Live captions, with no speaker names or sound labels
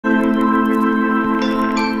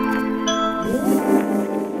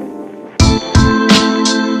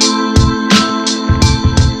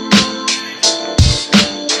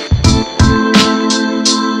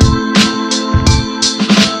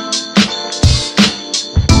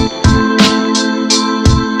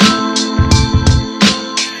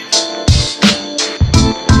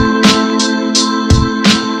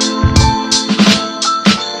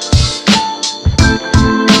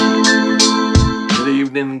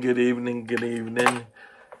good evening,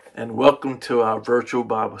 and welcome to our virtual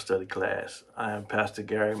Bible study class. I am Pastor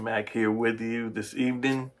Gary Mack here with you this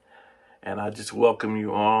evening, and I just welcome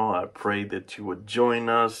you all. I pray that you would join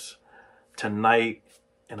us tonight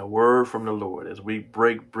in a word from the Lord as we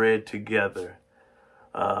break bread together.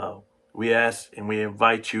 We ask and we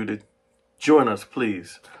invite you to join us,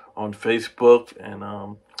 please, on Facebook and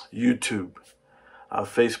YouTube. Our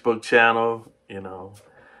Facebook channel,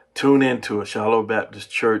 tune into a Shiloh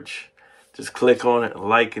Baptist Church. Just click on it,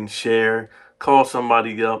 like and share. Call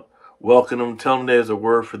somebody up, welcome them, tell them there's a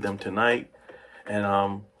word for them tonight. And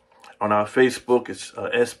on our Facebook, it's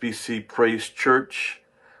SBCPRAISECHURch.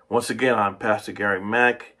 Once again, I'm Pastor Gary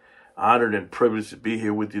Mack. Honored and privileged to be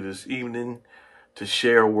here with you this evening to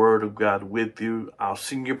share a word of God with you. Our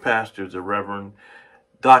senior pastor is the Reverend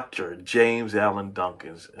Dr. James Allen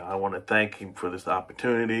Duncans. I want to thank him for this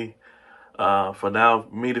opportunity. For now,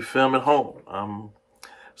 me to film at home.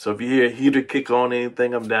 So if you hear a heater kick on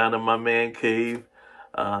anything, I'm down in my man cave.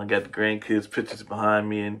 I got the grandkids' pictures behind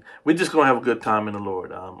me, and we're just going to have a good time in the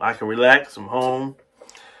Lord. I can relax. I'm home,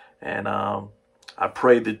 and I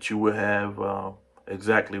pray that you will have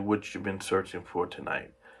exactly what you've been searching for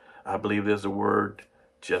tonight. I believe there's a word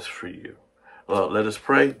just for you. Let us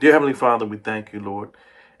pray. Dear Heavenly Father, we thank you, Lord,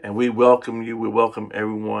 and we welcome you. We welcome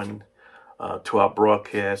everyone to our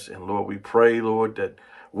broadcast. And Lord, we pray, Lord, that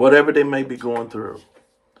whatever they may be going through,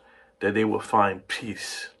 that they will find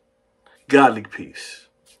peace, godly peace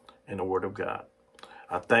in the Word of God.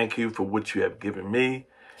 I thank you for what you have given me,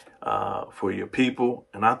 for your people.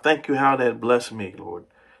 And I thank you how that blessed me, Lord,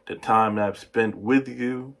 the time that I've spent with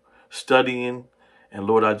you, studying. And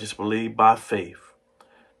Lord, I just believe by faith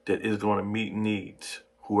that it's going to meet needs,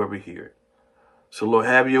 whoever hear it. So Lord,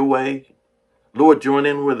 have your way. Lord, join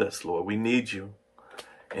in with us, Lord. We need you.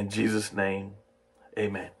 In Jesus' name,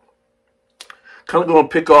 amen. Kind of going to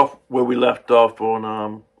pick off where we left off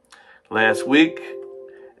on last week.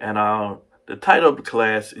 And the title of the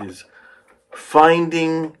class is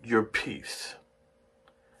Finding Your Peace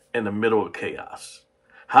in the Middle of Chaos.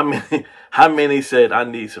 How many said, I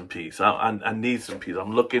need some peace? I need some peace.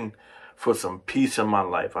 I'm looking for some peace in my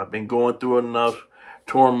life. I've been going through enough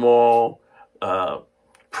turmoil,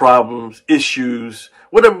 problems, issues,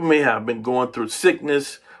 whatever it may have. I've been going through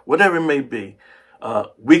sickness, whatever it may be.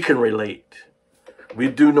 We can relate. We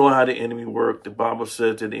do know how the enemy works. The Bible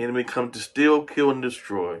says that the enemy comes to steal, kill, and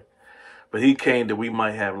destroy. But he came that we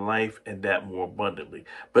might have life and that more abundantly.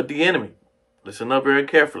 But the enemy, listen up very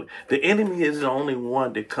carefully. The enemy is the only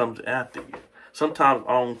one that comes after you. Sometimes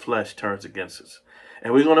our own flesh turns against us.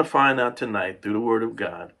 And we're going to find out tonight through the Word of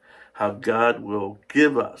God how God will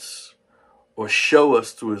give us or show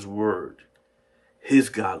us through His Word His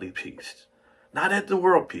godly peace. Not at the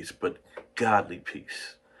world peace, but godly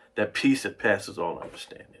peace. That peace that passes all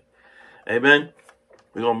understanding. Amen?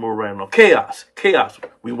 We're going to move right on. Chaos. Chaos.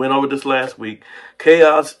 We went over this last week.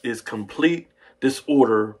 Chaos is complete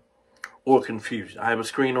disorder or confusion. I have a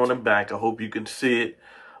screen on the back. I hope you can see it.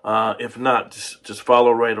 If not, just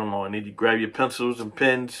follow right along. I need you to grab your pencils and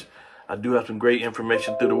pens. I do have some great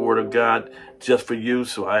information through the Word of God just for you.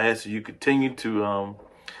 So I ask that you continue to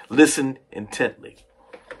listen intently.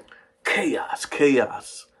 Chaos.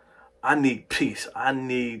 Chaos. I need peace. I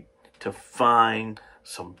need to find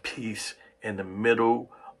some peace in the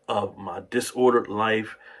middle of my disordered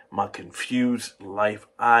life, my confused life.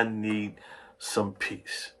 I need some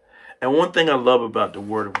peace. And one thing I love about the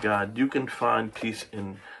Word of God, you can find peace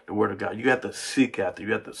in the Word of God. You have to seek after it.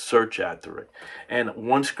 You have to search after it. And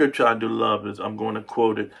one scripture I do love is, I'm going to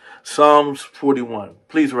quote it, Psalms 41.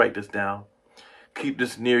 Please write this down. Keep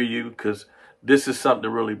this near you, because this is something that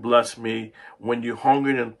really blessed me. When you're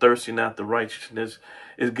hungry and thirsting after righteousness,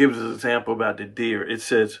 it gives us an example about the deer. It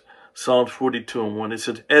says, Psalms 42:1, it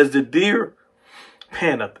says, as the deer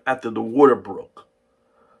panteth after the water brook,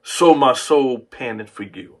 so my soul panteth for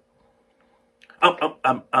you.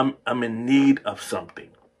 I'm in need of something.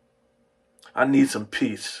 I need some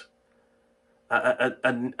peace.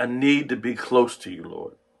 I need to be close to you,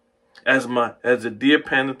 Lord. As the deer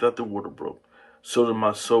panteth after the water brook, so that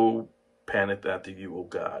my soul panteth after you, O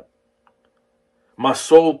God. My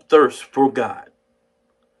soul thirsts for God,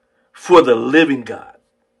 for the living God.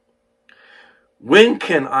 When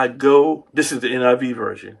can I go? This is the NIV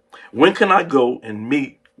version. When can I go and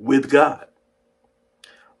meet with God?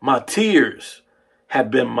 My tears have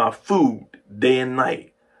been my food day and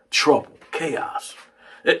night. Trouble, chaos.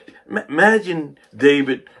 Imagine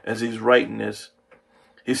David as he's writing this.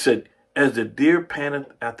 He said, as the deer panteth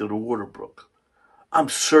after the water brook, I'm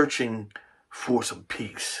searching for some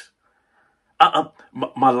peace.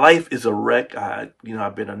 My life is a wreck. I've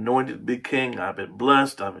been anointed to be king. I've been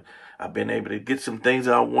blessed. I've been able to get some things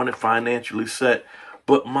I wanted financially set,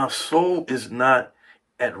 but my soul is not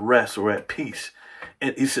at rest or at peace.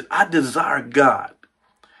 And he said, I desire God,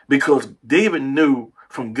 because David knew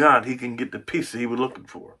from God he can get the peace that he was looking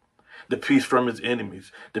for. The peace from his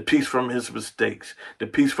enemies, the peace from his mistakes, the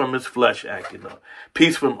peace from his flesh acting up,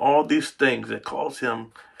 peace from all these things that cause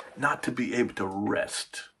him not to be able to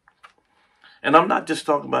rest. And I'm not just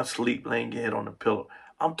talking about sleep, laying your head on the pillow.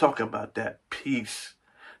 I'm talking about that peace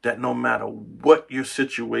that no matter what your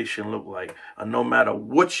situation look like, or no matter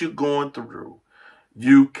what you're going through,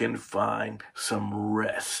 you can find some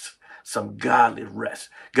rest, some godly rest.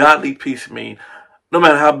 Godly peace means no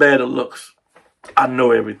matter how bad it looks, I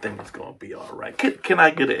know everything is going to be all right. Can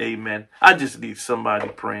I get an amen? I just need somebody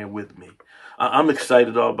praying with me. I'm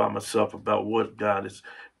excited all by myself about what God is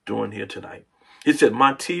doing here tonight. He said,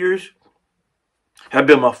 my tears have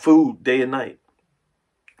been my food day and night.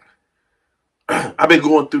 I've been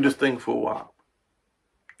going through this thing for a while.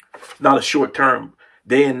 Not a short term,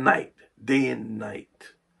 day and night, day and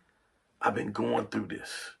night. I've been going through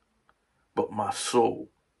this. But my soul,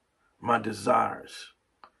 my desires,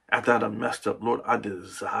 after I done messed up, Lord, I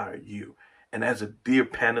desire you. And as a deer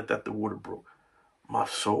panteth at the water brook, my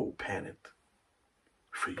soul panteth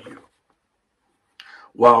for you.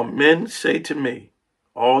 While men say to me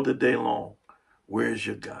all the day long, where's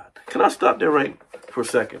your God? Can I stop there right for a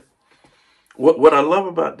second? What I love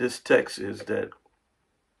about this text is that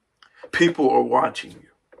people are watching you.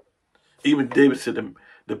 Even David said,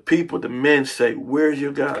 the men say, where's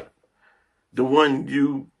your God? The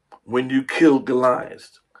one when you killed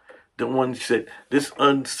Goliath. The one who said, this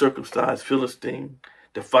uncircumcised Philistine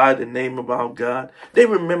defied the name of our God. They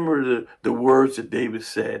remember the words that David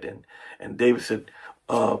said. And David said,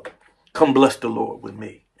 come bless the Lord with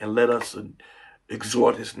me and let us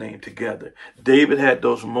exhort his name together. David had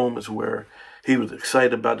those moments where he was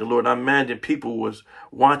excited about the Lord. I imagine people was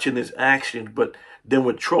watching his actions, but then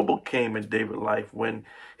when trouble came in David's life, when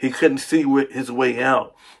he couldn't see his way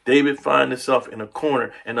out, David found himself in a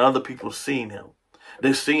corner and other people seen him.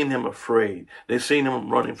 They seen him afraid. They seen him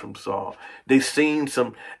running from Saul. They seen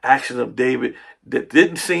some actions of David that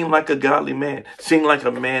didn't seem like a godly man, seemed like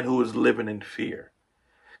a man who was living in fear.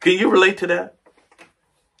 Can you relate to that?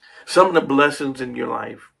 Some of the blessings in your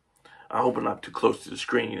life, I hope I'm not too close to the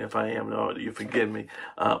screen. If I am, no, you forgive me.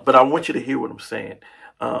 But I want you to hear what I'm saying.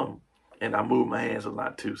 And I move my hands a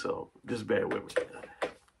lot too, so just bear with me.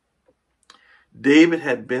 David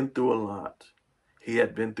had been through a lot. He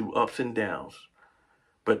had been through ups and downs.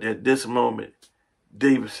 But at this moment,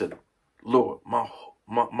 David said, Lord,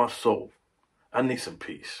 my soul, I need some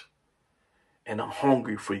peace. And I'm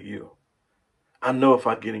hungry for you. I know if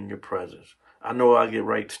I get in your presence, I know I get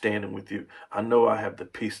right standing with you. I know I have the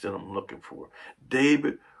peace that I'm looking for.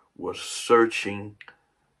 David was searching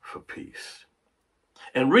for peace.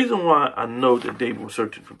 And the reason why I know that David was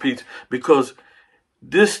searching for peace, because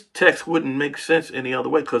this text wouldn't make sense any other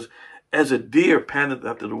way. Because as a deer panteth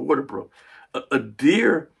after the water brook, a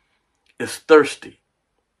deer is thirsty.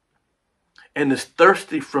 And is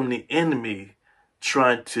thirsty from the enemy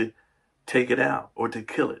trying to take it out or to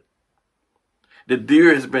kill it. The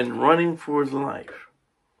deer has been running for his life,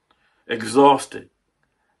 exhausted,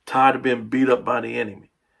 tired of being beat up by the enemy,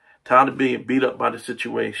 tired of being beat up by the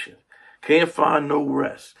situation, can't find no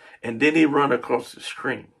rest. And then he run across the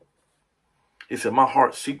stream. He said, my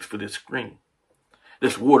heart seeks for this stream,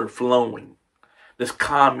 this water flowing, this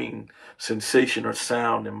calming sensation or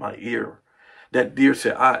sound in my ear. That deer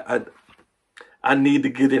said, I need to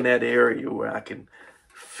get in that area where I can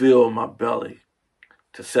fill my belly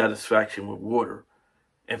to satisfaction with water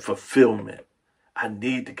and fulfillment. I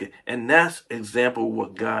need to get, and that's an example of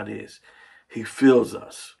what God is. He fills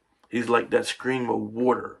us. He's like that stream of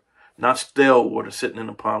water, not stale water sitting in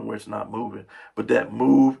a pond where it's not moving, but that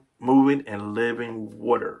moving and living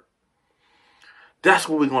water. That's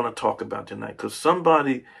what we're going to talk about tonight, because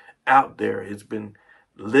somebody out there has been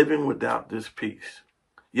living without this peace.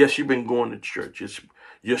 Yes, you've been going to church.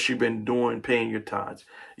 Yes, you've been paying your tithes.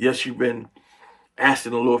 Yes, you've been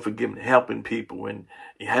asking the Lord forgiveness, helping people and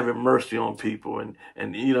having mercy on people and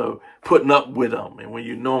putting up with them. And when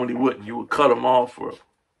you normally wouldn't, you would cut them off.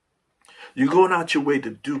 You're going out your way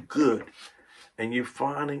to do good, and you're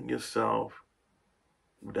finding yourself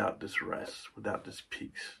without this rest, without this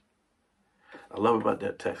peace. I love about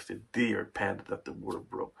that text, the deer panted at the water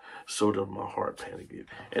brook, so does my heart pant again.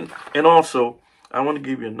 And also, I want to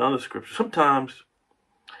give you another scripture. Sometimes,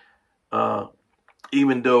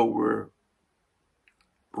 even though we're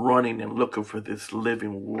running and looking for this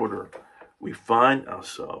living water, we find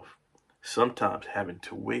ourselves sometimes having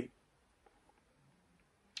to wait.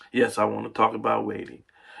 Yes, I want to talk about waiting.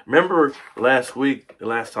 Remember last week, the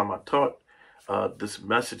last time I taught this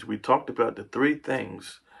message, we talked about the three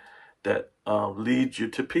things that lead you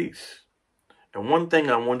to peace. And one thing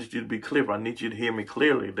I wanted you to be clear, I need you to hear me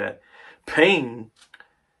clearly, that pain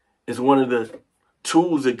is one of the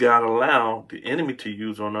tools that God allowed the enemy to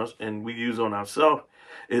use on us and we use on ourselves.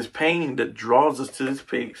 Is pain that draws us to this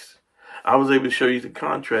peace. I was able to show you the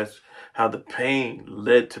contrast, how the pain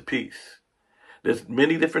led to peace. There's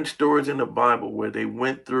many different stories in the Bible where they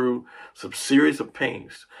went through some series of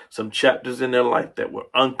pains, some chapters in their life that were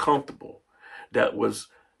uncomfortable, that was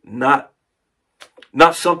not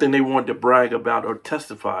something they wanted to brag about or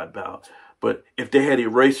testify about. But if they had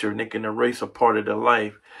eraser and they can erase a part of their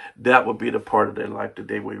life, that would be the part of their life that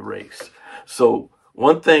they would erase. So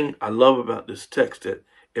one thing I love about this text, that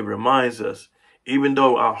it reminds us, even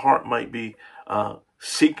though our heart might be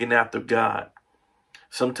seeking after God,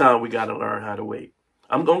 sometimes we got to learn how to wait.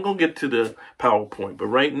 I'm going to get to the PowerPoint, but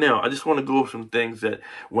right now I just want to go over some things that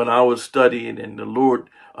when I was studying and the Lord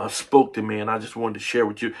spoke to me, and I just wanted to share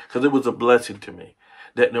with you because it was a blessing to me.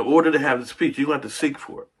 That in order to have this peace, you have to seek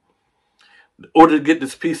for it. In order to get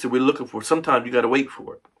this peace that we're looking for, sometimes you got to wait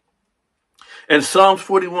for it. And Psalms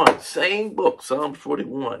 41, same book, Psalms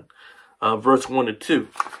 41, verse 1 and 2.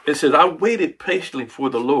 It says, I waited patiently for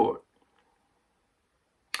the Lord,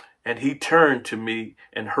 and he turned to me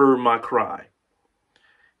and heard my cry.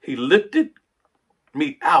 He lifted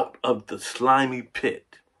me out of the slimy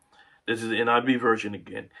pit. This is the NIV version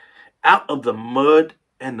again. Out of the mud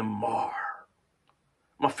and the mar.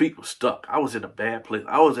 My feet were stuck. I was in a bad place.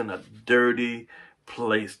 I was in a dirty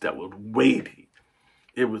place that was weighty.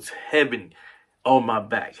 It was heavy on my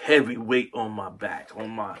back, heavy weight on my back, on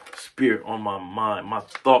my spirit, on my mind. My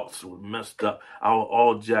thoughts were messed up. I was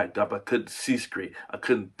all jacked up. I couldn't see straight. I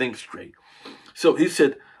couldn't think straight. So he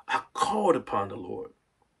said, I called upon the Lord,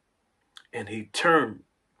 and he turned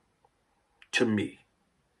to me.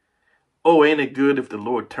 Oh, ain't it good if the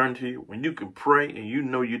Lord turned to you? When you can pray and you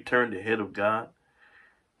know you turned the head of God,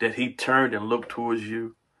 that he turned and looked towards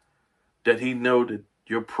you, that he know that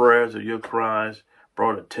your prayers or your cries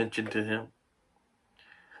brought attention to him.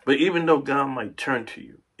 But even though God might turn to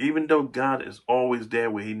you, even though God is always there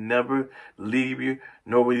where he never leave you,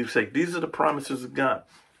 nor will he say, these are the promises of God.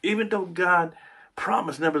 Even though God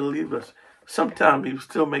promised never to leave us, sometimes he will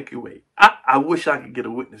still make you wait. I wish I could get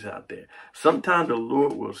a witness out there. Sometimes the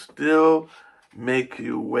Lord will still make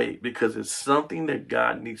you wait because it's something that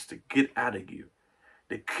God needs to get out of you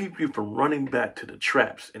to keep you from running back to the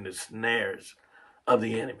traps and the snares of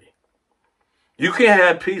the enemy. You can't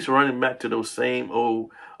have peace running back to those same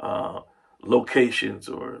old locations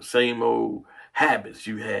or same old habits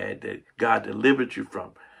you had that God delivered you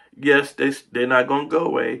from. Yes, they're not going to go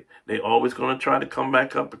away. They're always going to try to come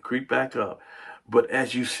back up and creep back up. But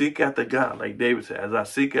as you seek after God, like David said,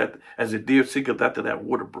 as a deer seeketh after that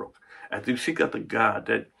water brook, as you seek after God,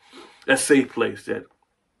 that safe place, that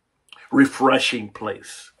refreshing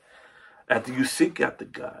place, after you seek after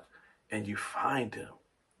God and you find him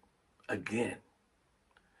again.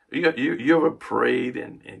 You ever prayed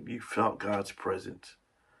and you felt God's presence?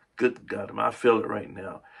 Good God, I feel it right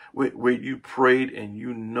now. Where you prayed and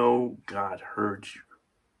you know God heard you.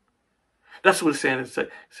 That's what it's saying. It said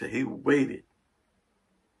he waited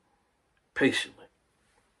patiently.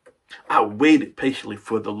 I waited patiently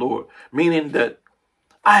for the Lord, meaning that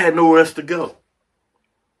I had nowhere else to go.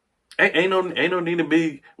 Ain't no need to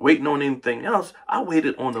be waiting on anything else. I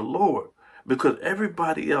waited on the Lord because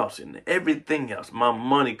everybody else and everything else, my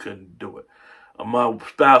money couldn't do it. My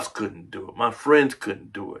spouse couldn't do it. My friends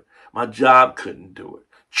couldn't do it. My job couldn't do it.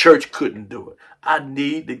 Church couldn't do it. I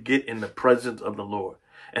need to get in the presence of the Lord.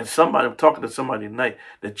 And I'm talking to somebody tonight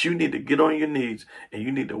that you need to get on your knees and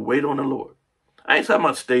you need to wait on the Lord. I ain't talking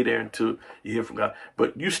about stay there until you hear from God,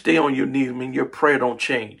 but you stay on your knees, I mean your prayer don't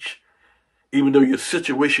change. Even though your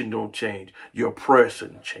situation don't change, your prayer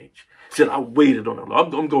shouldn't change. He said, I waited on the Lord.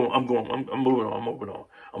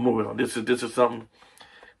 I'm moving on. This is something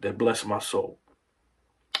that blessed my soul.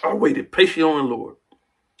 I waited patiently on the Lord,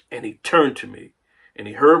 and he turned to me, and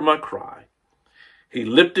he heard my cry. He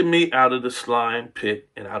lifted me out of the slime pit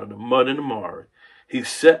and out of the mud and the mire. He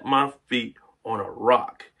set my feet on a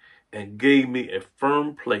rock and gave me a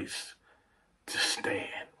firm place to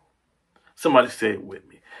stand. Somebody say it with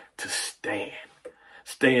me. To stand.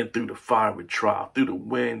 Stand through the fiery trial, through the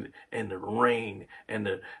wind and the rain and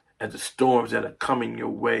the storms that are coming your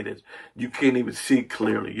way that you can't even see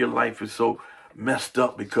clearly. Your life is so messed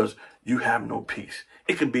up because you have no peace.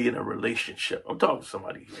 It could be in a relationship. I'm talking to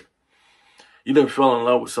somebody here. You done fell in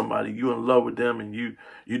love with somebody. You in love with them, and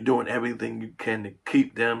you're doing everything you can to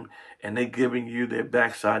keep them, and they giving you their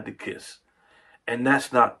backside to kiss. And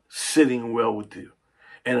that's not sitting well with you.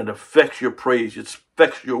 And it affects your praise. It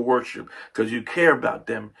affects your worship because you care about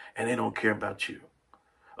them and they don't care about you.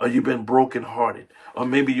 Or you've been brokenhearted. Or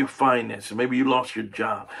maybe your finances. Maybe you lost your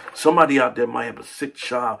job. Somebody out there might have a sick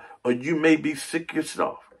child. Or you may be sick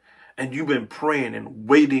yourself. And you've been praying and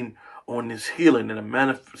waiting on this healing and a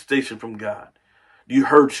manifestation from God. You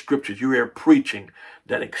heard scriptures. You heard preaching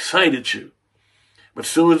that excited you. But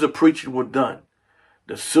as soon as the preaching was done,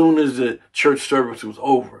 as soon as the church service was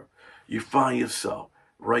over, you find yourself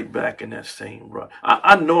right back in that same rut.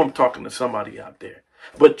 I know I'm talking to somebody out there,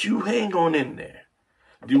 but you hang on in there.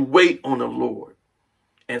 You wait on the Lord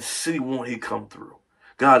and see when he come through.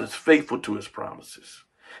 God is faithful to his promises.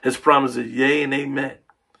 His promises, yea and amen.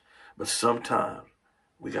 But sometimes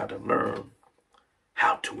we got to learn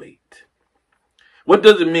how to wait. What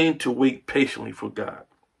does it mean to wait patiently for God?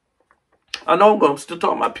 I know I'm still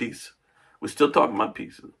talking about peace. We're still talking about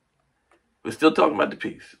peace. We're still talking about the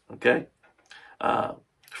peace, okay?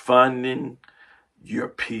 Finding your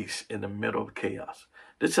peace in the middle of chaos.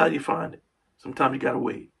 This is how you find it. Sometimes you got to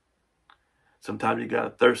wait. Sometimes you got to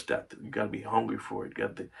thirst after it. You got to be hungry for it. You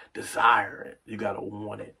got to desire it. You got to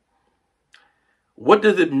want it. What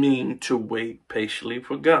does it mean to wait patiently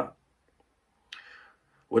for God?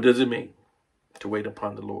 What does it mean to wait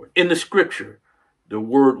upon the Lord? In the scripture, the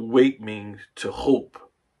word wait means to hope,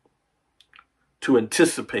 to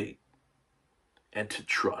anticipate, and to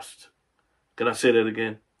trust. Can I say that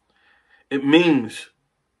again? It means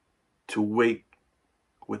to wait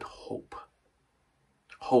with hope.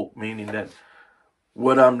 Hope meaning that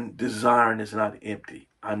what I'm desiring is not empty.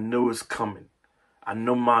 I know it's coming. I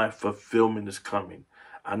know my fulfillment is coming.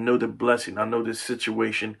 I know the blessing. I know this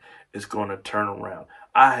situation is going to turn around.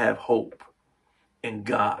 I have hope in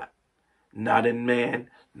God, not in man,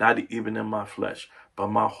 not even in my flesh, but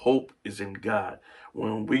my hope is in God.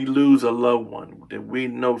 When we lose a loved one that we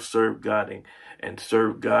know serve God and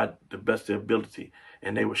serve God the best of their ability,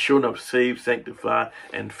 and they were sure enough saved, sanctified,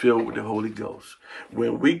 and filled with the Holy Ghost.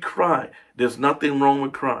 When we cry, there's nothing wrong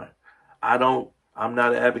with crying. I'm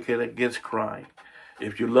not an advocate against crying.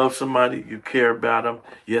 If you love somebody, you care about them,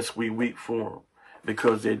 yes, we weep for them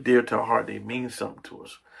because they're dear to our heart. They mean something to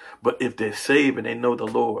us. But if they're saved and they know the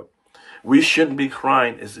Lord, we shouldn't be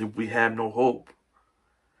crying as if we have no hope,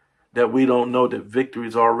 that we don't know that victory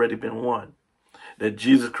has already been won, that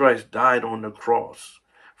Jesus Christ died on the cross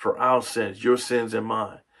for our sins, your sins and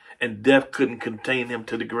mine, and death couldn't contain him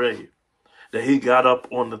to the grave, that he got up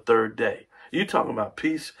on the third day. You talking about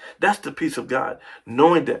peace? That's the peace of God,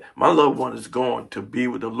 knowing that my loved one is going to be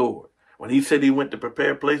with the Lord. When he said he went to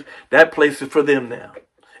prepare a place, that place is for them now,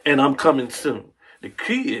 and I'm coming soon. The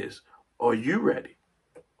key is, are you ready?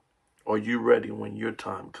 Are you ready when your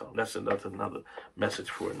time comes? That's another message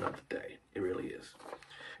for another day. It really is.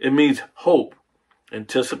 It means hope,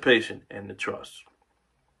 anticipation, and the trust.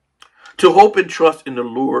 To hope and trust in the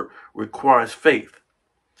Lord requires faith.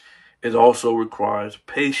 It also requires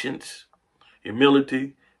patience,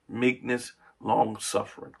 humility, meekness,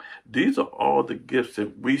 long-suffering. These are all the gifts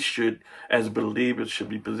that we should, as believers, should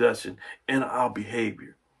be possessing in our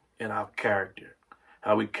behavior, in our character,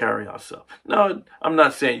 how we carry ourselves. Now, I'm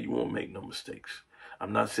not saying you won't make no mistakes.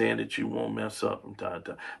 I'm not saying that you won't mess up from time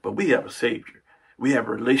to time. But we have a Savior. We have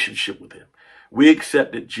a relationship with him. We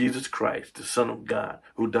accepted Jesus Christ, the Son of God,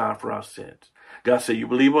 who died for our sins. God said, you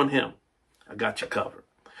believe on him, I got you covered.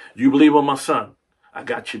 You believe on my Son, I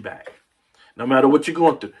got you back. No matter what you're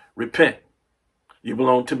going through, repent. You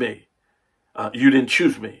belong to me. You didn't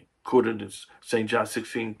choose me, according to St. John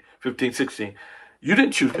 15:16. You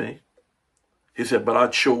didn't choose me. He said, but I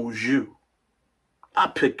chose you. I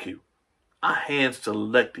picked you. I hand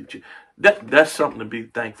selected you. That's something to be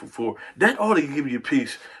thankful for. That ought to give you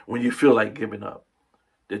peace when you feel like giving up.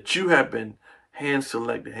 That you have been hand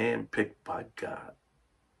selected, hand picked by God.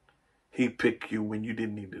 He picked you when you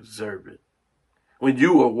didn't even deserve it. When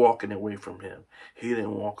you were walking away from him, he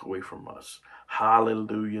didn't walk away from us.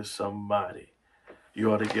 Hallelujah, somebody.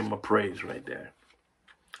 You ought to give him a praise right there.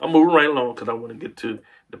 I'm moving right along because I want to get to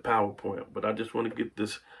the PowerPoint, but I just want to get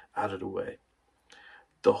this out of the way.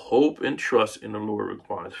 The hope and trust in the Lord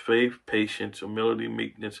requires faith, patience, humility,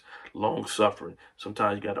 meekness, long-suffering.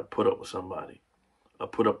 Sometimes you got to put up with somebody or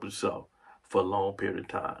put up with yourself for a long period of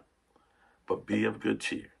time. But be of good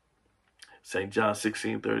cheer. St. John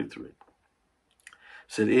 16:33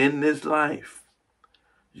 said, in this life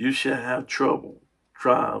you shall have trouble,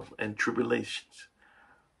 trials, and tribulations.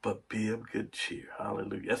 But be of good cheer.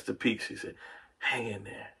 Hallelujah. That's the peace. He said, hang in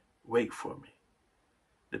there. Wait for me.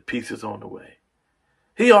 the peace is on the way.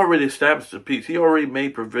 He already established the peace. He already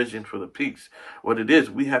made provision for the peace. What it is,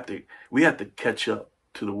 we have to catch up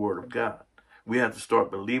to the word of God. We have to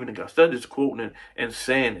start believing in God. Instead of just quoting it and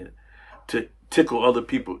saying it to tickle other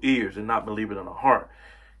people's ears and not believe it in our heart.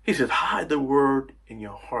 He says, hide the word in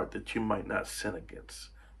your heart that you might not sin against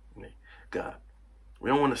God. We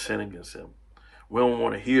don't want to sin against him. We don't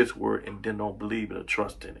want to hear his word and then don't believe it or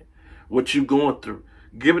trust in it. What you're going through,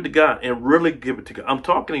 give it to God and really give it to God. I'm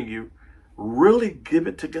talking to you. Really give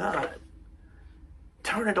it to God.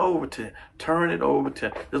 Turn it over to him. Turn it over to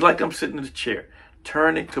him. It's like I'm sitting in the chair.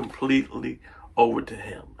 Turn it completely over to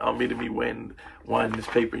him. I don't mean to be winding this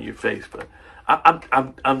paper in your face, but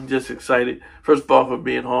I'm just excited. First of all, for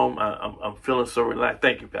being home, I'm feeling so relaxed.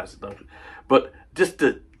 Thank you, Pastor Duncan. But just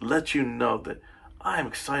to let you know that I am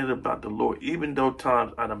excited about the Lord, even though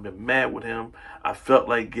times I've been mad with him. I felt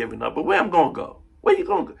like giving up. But where I'm going to go? Where you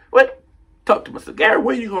going to go? What? Talk to Mr. Gary.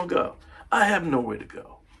 Where you going to go? I have nowhere to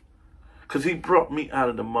go. Because he brought me out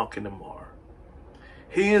of the muck and the mire.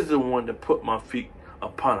 He is the one that put my feet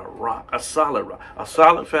upon a rock, a solid rock, a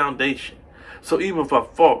solid foundation. So even if I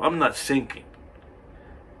fall, I'm not sinking.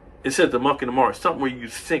 It says the muck and the mire, something where you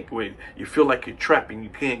sink, where you feel like you're trapped and you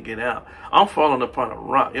can't get out. I'm falling upon a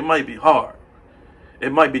rock. It might be hard.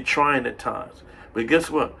 It might be trying at times. But guess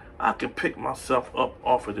what? I can pick myself up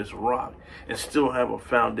off of this rock and still have a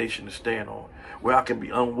foundation to stand on, where I can be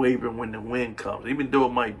unwavering when the wind comes, even though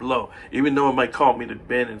it might blow, even though it might cause me to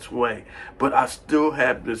bend and sway. But I still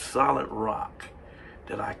have this solid rock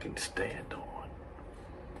that I can stand on.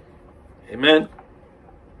 Amen.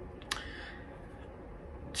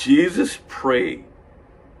 Jesus prayed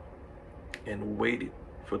and waited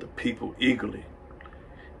for the people eagerly.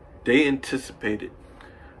 They anticipated.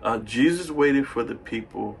 Jesus waited for the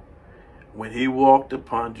people when he walked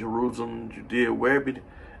upon Jerusalem, Judea, wherever.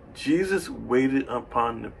 Jesus waited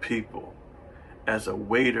upon the people as a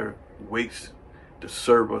waiter waits to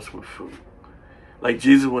serve us with food. Like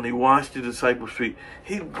Jesus, when he washed the disciples' feet,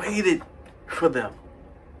 he waited for them.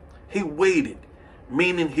 He waited,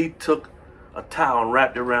 meaning he took a towel and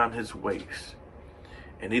wrapped around his waist.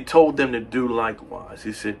 And he told them to do likewise.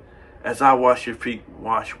 He said, as I wash your feet,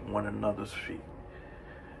 wash one another's feet.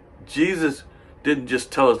 Jesus didn't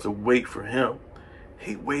just tell us to wait for him.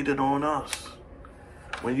 He waited on us.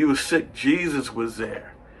 When you were sick, Jesus was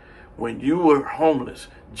there. When you were homeless,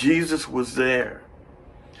 Jesus was there.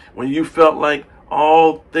 When you felt like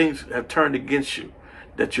all things have turned against you,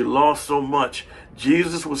 that you lost so much,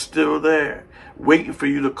 Jesus was still there, waiting for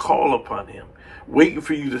you to call upon him, waiting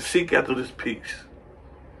for you to seek after this peace.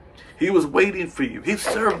 He was waiting for you. He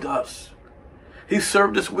served us. He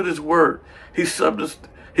served us with his word. He served us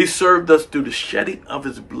through the shedding of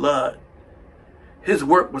his blood. His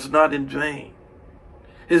work was not in vain.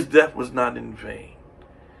 His death was not in vain.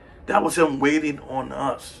 That was him waiting on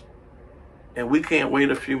us. And we can't wait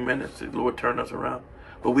a few minutes to the Lord turn us around.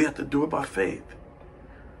 But we have to do it by faith.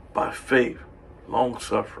 By faith,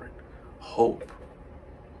 long-suffering, hope,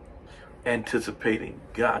 anticipating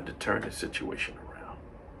God to turn the situation around.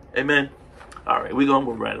 Amen? All right, we're going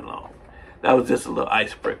to move right along. That was just a little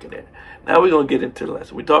icebreaker there. Now we're going to get into the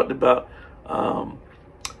lesson. We talked about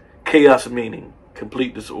chaos, meaning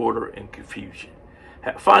complete disorder and confusion.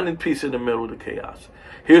 Finding peace in the middle of the chaos.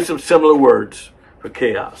 Here's some similar words for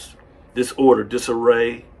chaos. Disorder,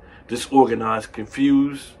 disarray, disorganized,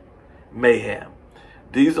 confused, mayhem.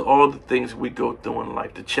 These are all the things we go through in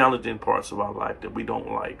life, the challenging parts of our life that we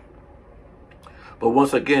don't like. But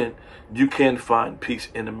once again, you can find peace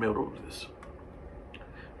in the middle of this.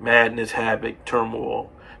 Madness, havoc,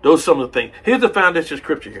 turmoil. Those are some of the things. Here's the foundation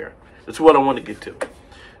scripture here. That's what I want to get to.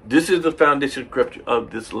 This is the foundation scripture of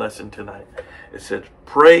this lesson tonight. It says,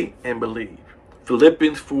 pray and believe.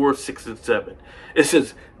 Philippians 4, 6, and 7. It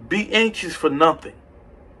says, be anxious for nothing,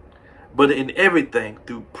 but in everything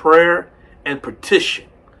through prayer and petition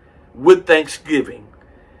with thanksgiving,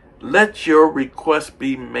 let your requests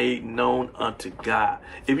be made known unto God.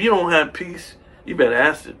 If you don't have peace, you better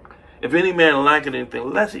ask it. If any man lacking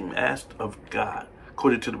anything, let him ask of God,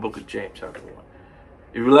 according to the book of James, chapter 1.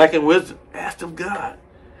 If you're lacking wisdom, ask of God.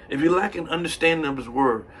 If you're lacking understanding of his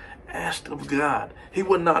word, ask of God. He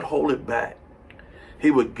will not hold it back. He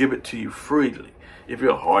will give it to you freely. If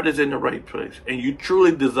your heart is in the right place and you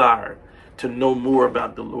truly desire to know more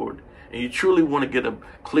about the Lord, and you truly want to get a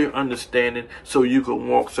clear understanding so you can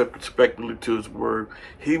walk circumspectly to his word,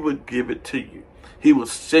 he will give it to you. He will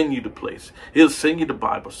send you to place. He'll send you to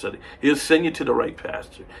Bible study. He'll send you to the right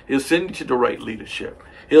pastor. He'll send you to the right leadership.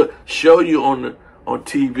 He'll show you on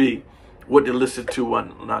TV what to listen to,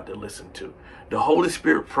 what not to listen to. The Holy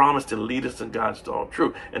Spirit promised to lead us and guide us to all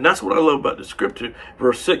truth. And that's what I love about the scripture.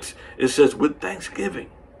 Verse 6, it says, with thanksgiving,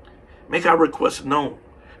 make our requests known.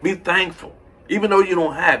 Be thankful, even though you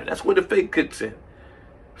don't have it. That's where the faith kicks in.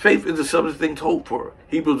 Faith is the substance of things hoped for.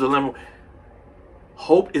 Hebrews 11.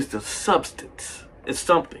 Hope is the substance. It's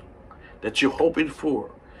something that you're hoping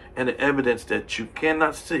for and the evidence that you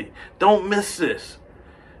cannot see. Don't miss this.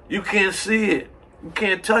 You can't see it. You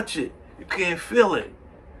can't touch it. You can't feel it.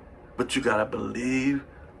 But you got to believe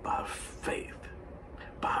by faith.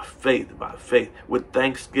 By faith, by faith. With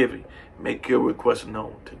thanksgiving, make your request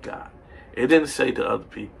known to God. It didn't say to other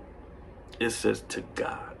people. It says to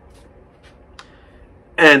God.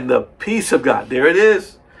 And the peace of God. There it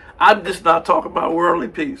is. I'm just not talking about worldly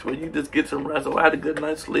peace, where you just get some rest. Oh, I had a good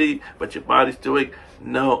night's sleep, but your body's still ache.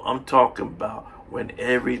 No, I'm talking about when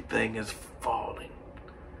everything is falling.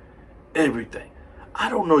 Everything. I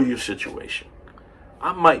don't know your situation.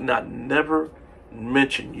 I might not never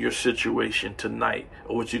mention your situation tonight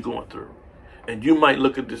or what you're going through. And you might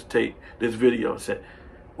look at this tape, this video, and say,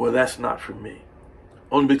 well, that's not for me.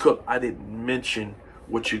 Only because I didn't mention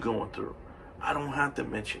what you're going through. I don't have to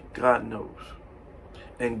mention. God knows.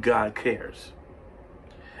 And God cares.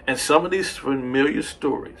 And some of these familiar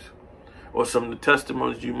stories, or some of the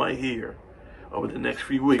testimonies you might hear over the next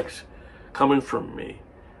few weeks coming from me,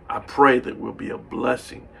 I pray that will be a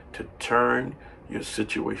blessing to turn your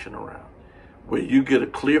situation around, where you get a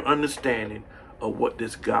clear understanding of what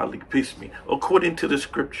this godly peace means. According to the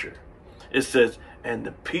scripture, it says, and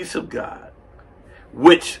the peace of God,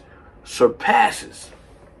 which surpasses,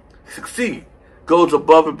 succeed, goes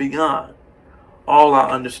above and beyond all our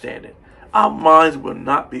understanding. Our minds will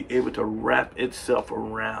not be able to wrap itself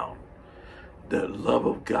around the love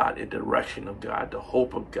of God, the direction of God, the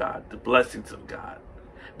hope of God, the blessings of God,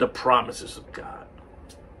 the promises of God.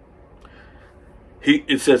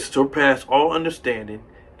 It says, surpass all understanding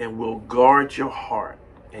and will guard your heart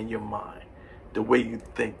and your mind. The way you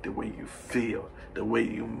think, the way you feel, the way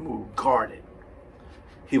you move, guard it.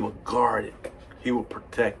 He will guard it. He will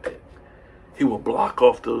protect it. He will block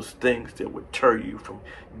off those things that would deter you from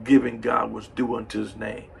giving God what's due unto his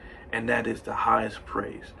name. And that is the highest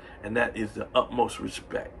praise. And that is the utmost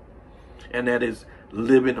respect. And that is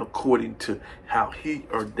living according to how he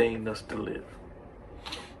ordained us to live.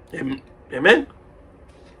 Amen?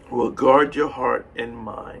 Will guard your heart and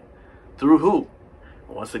mind. Through who?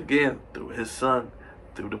 Once again, through his son,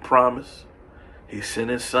 through the promise. He sent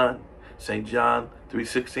his son. St. John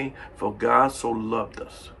 3:16. For God so loved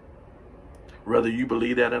us. Whether you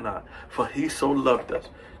believe that or not. For he so loved us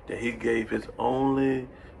that he gave his only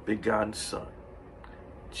begotten son,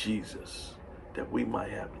 Jesus, that we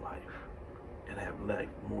might have life and have life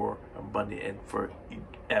more abundant and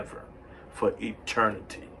forever, for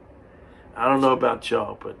eternity. I don't know about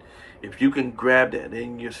y'all, but if you can grab that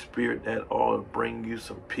in your spirit, that all will bring you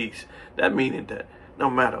some peace. That meaning that no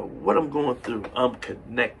matter what I'm going through, I'm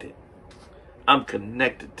connected. I'm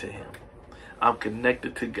connected to him. I'm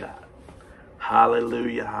connected to God.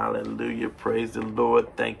 Hallelujah, hallelujah. Praise the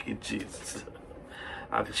Lord. Thank you, Jesus.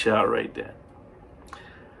 I can shout right there.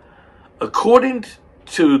 According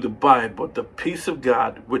to the Bible, the peace of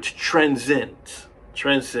God, which transcends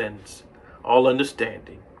all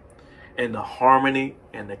understanding, and the harmony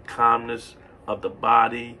and the calmness of the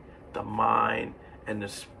body, the mind, and the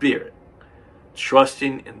spirit,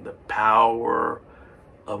 trusting in the power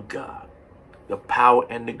of God, the power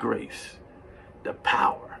and the grace, the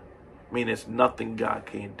power. I mean, there's nothing God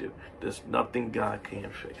can't do. There's nothing God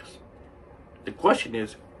can't fix. The question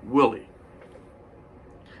is, will he?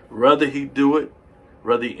 Whether he do it,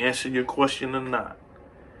 whether he answer your question or not.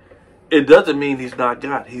 It doesn't mean he's not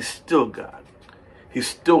God. He's still God. He's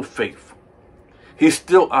still faithful. He's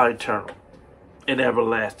still eternal and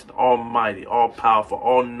everlasting, almighty, all-powerful,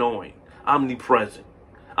 all-knowing, omnipresent,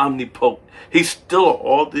 omnipotent. He's still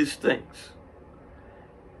all these things.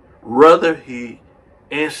 Whether he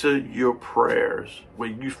answer your prayers,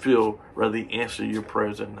 when you feel whether he answer your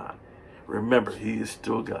prayers or not, remember, he is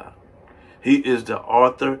still God. He is the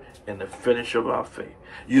author and the finisher of our faith.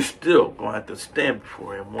 You still going to have to stand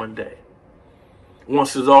before him one day.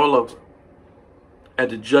 Once it's all over, at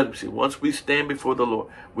the judgment seat, once we stand before the Lord,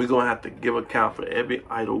 we're going to have to give account for every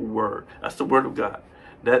idle word. That's the word of God.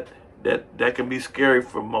 That can be scary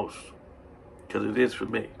for most, because it is for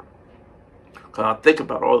me. Because I think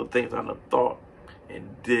about all the things I thought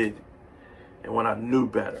and did, and when I knew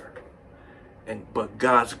better. But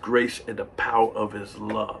God's grace and the power of his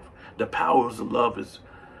love. The power of his love is,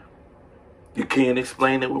 you can't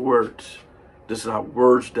explain it with words. This is not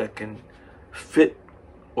words that can fit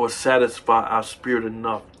or satisfy our spirit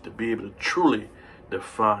enough to be able to truly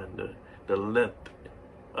define the length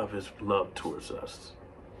of his love towards us.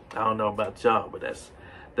 I don't know about y'all, but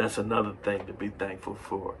that's another thing to be thankful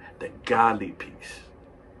for, the godly peace.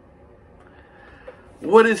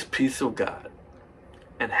 What is peace of God,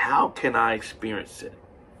 and how can I experience it?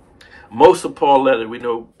 Most of Paul's letters, we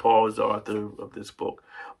know Paul is the author of this book.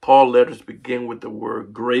 Paul's letters begin with the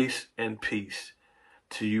word grace and peace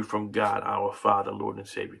to you from God, our Father, Lord, and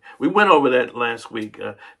Savior. We went over that last week.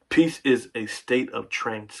 Peace is a state of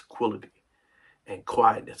tranquility and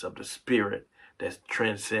quietness of the spirit that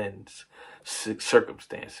transcends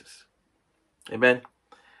circumstances. Amen?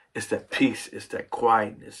 It's that peace, it's that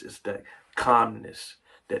quietness, it's that calmness,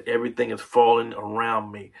 that everything is falling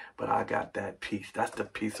around me, but I got that peace. That's the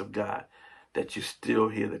peace of God, that you still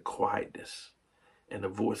hear the quietness and the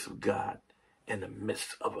voice of God in the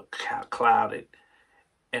midst of a clouded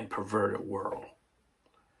and perverted world.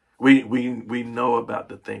 We know about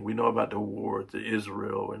the thing. We know about the wars, the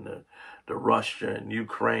Israel and the Russia and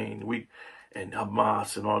Ukraine, and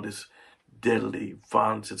Hamas and all this deadly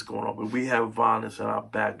violence that's going on. But we have violence in our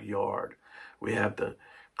backyard. We have the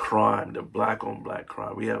crime, the black on black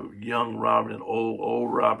crime. We have young robbing and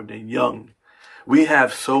old robbing and young. We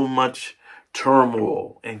have so much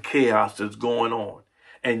turmoil and chaos that's going on.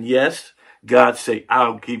 And yes, God say,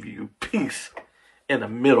 I'll give you peace in the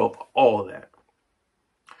middle of all that.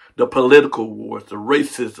 The political wars, the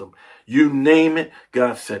racism, you name it,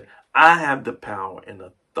 God said, I have the power and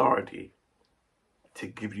authority to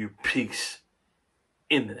give you peace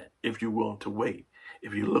in that, if you're willing to wait,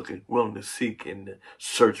 if you're willing to seek and to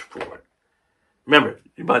search for it. Remember,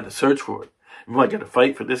 you might have to search for it. You might got to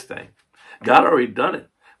fight for this thing. God already done it,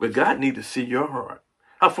 but God needs to see your heart.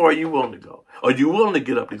 How far are you willing to go? Are you willing to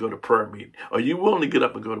get up to go to prayer meeting? Are you willing to get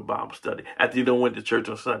up and go to Bible study after you don't went to church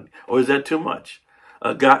on Sunday? Or is that too much?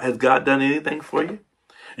 Has God done anything for you?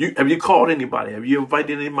 Have you called anybody? Have you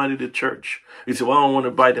invited anybody to church? You say, well, I don't want to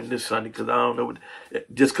invite them this Sunday because I don't know.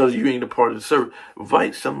 Just because you ain't a part of the service.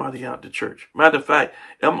 Invite somebody out to church. Matter of fact,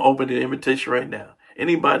 I'm opening the invitation right now.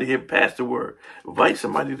 Anybody here, pass the word. Invite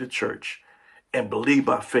somebody to church and believe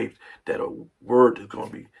by faith that a word is going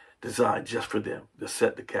to be designed just for them to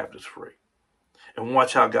set the captives free. And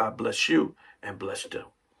watch how God bless you and bless them.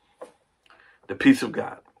 The peace of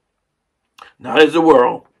God. Not as the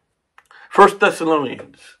world. 1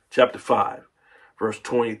 Thessalonians chapter 5, verse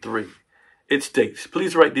 23. It states,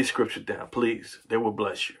 please write these scriptures down, please. They will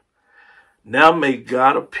bless you. Now may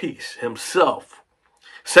God of peace himself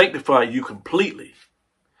sanctify you completely.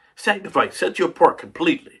 Sanctify, set you apart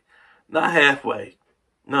completely. Not halfway.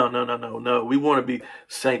 No. We want to be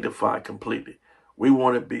sanctified completely. We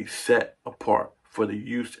want to be set apart for the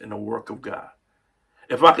use and the work of God.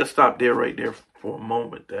 If I could stop there right there for a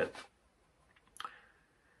moment, that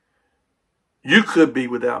you could be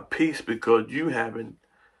without peace because you haven't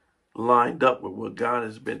lined up with what God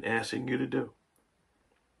has been asking you to do.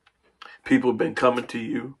 People have been coming to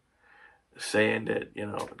you saying that,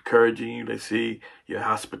 encouraging you. They see your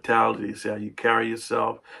hospitality. They see how you carry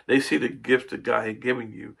yourself. They see the gift that God had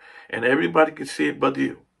given you. And everybody can see it but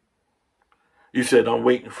you. You said, I'm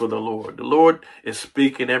waiting for the Lord. The Lord is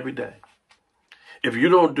speaking every day. If you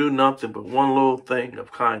don't do nothing but one little thing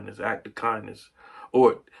of kindness, act of kindness,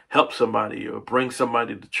 or help somebody, or bring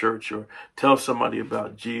somebody to church, or tell somebody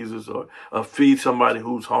about Jesus, or feed somebody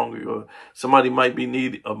who's hungry, or somebody might be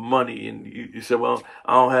need of money, and you say, well,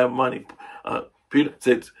 I don't have money. Peter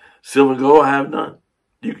said, silver and gold I have none.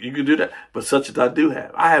 You can do that, but such as I do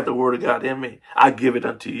have. I have the word of God in me. I give it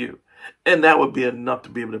unto you. And that would be enough to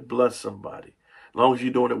be able to bless somebody, as long as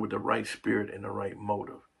you're doing it with the right spirit and the right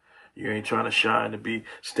motive. You ain't trying to shine and be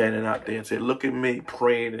standing out there and say, look at me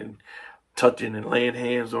praying and touching and laying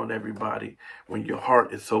hands on everybody when your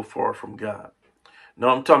heart is so far from God. No,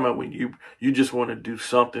 I'm talking about when you just want to do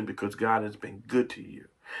something because God has been good to you.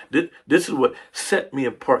 This is what set me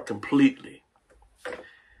apart completely.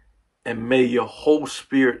 And may your whole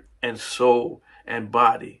spirit and soul and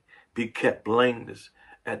body be kept blameless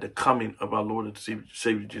at the coming of our Lord and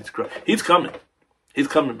Savior Jesus Christ. He's coming. He's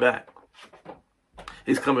coming back.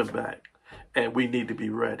 He's coming back. And we need to be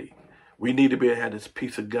ready. We need to be have this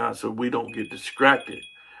peace of God so we don't get distracted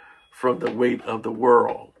from the weight of the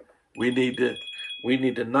world. We need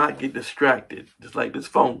to not get distracted, just like this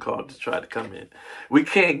phone call just tried to come in. We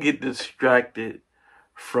can't get distracted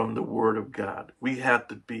from the word of God. We have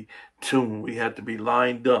to be tuned. We have to be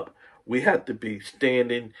lined up. We have to be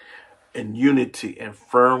standing in unity and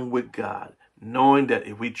firm with God, knowing that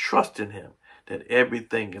if we trust in him, that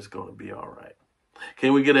everything is going to be all right.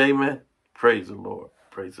 Can we get an amen? Praise the Lord.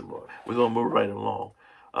 Praise the Lord. We're going to move right along.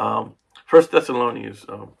 1 Thessalonians,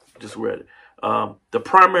 just read it. The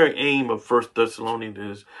primary aim of 1 Thessalonians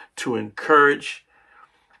is to encourage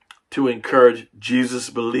Jesus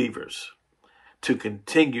believers to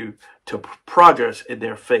continue to progress in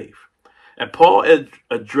their faith. And Paul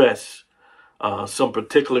addressed some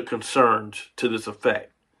particular concerns to this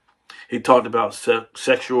effect. He talked about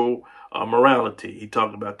sexual morality. He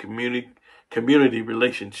talked about community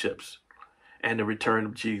relationships and the return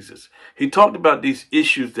of Jesus. He talked about these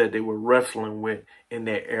issues that they were wrestling with in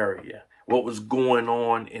their area, what was going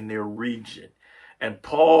on in their region. And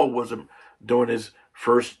Paul was, during his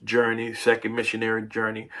first journey, second missionary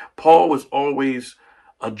journey, Paul was always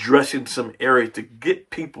addressing some areas to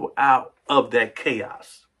get people out of that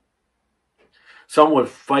chaos. Some were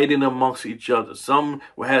fighting amongst each other. Some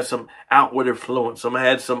had some outward influence. Some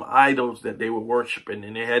had some idols that they were worshiping,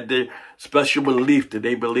 and they had their special belief that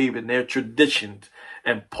they believed in, their traditions.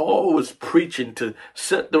 And Paul was preaching to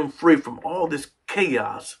set them free from all this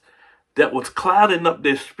chaos that was clouding up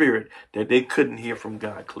their spirit, that they couldn't hear from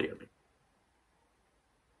God clearly.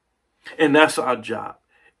 And that's our job,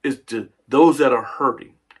 is to those that are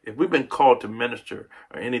hurting. If we've been called to minister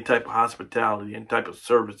or any type of hospitality, any type of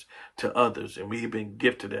service to others, and we've been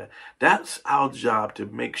gifted that, that's our job, to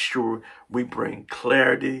make sure we bring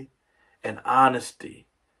clarity and honesty.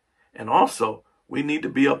 And also, we need to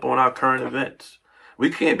be up on our current events. We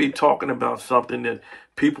can't be talking about something that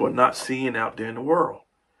people are not seeing out there in the world.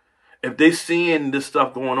 If they're seeing this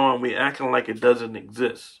stuff going on, we acting like it doesn't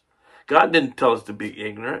exist. God didn't tell us to be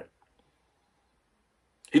ignorant.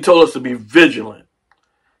 He told us to be vigilant.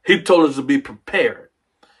 He told us to be prepared.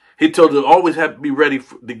 He told us to always have to be ready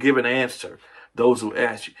to give an answer, those who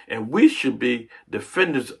ask you. And we should be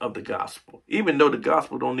defenders of the gospel, even though the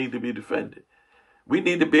gospel don't need to be defended. We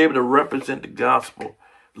need to be able to represent the gospel,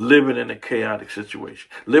 living in a chaotic situation,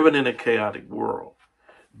 living in a chaotic world,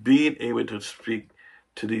 being able to speak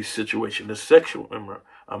to these situations, the sexual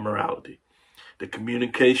immorality, the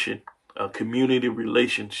communication, community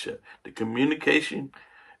relationship, the communication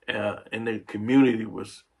in the community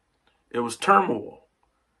was turmoil,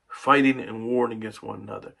 fighting and warring against one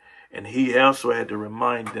another. And he also had to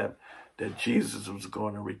remind them that Jesus was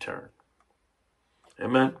going to return.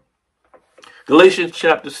 Amen. Galatians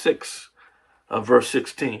chapter 6, verse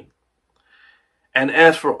 16. And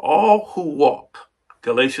as for all who walk,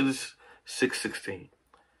 Galatians 6:16.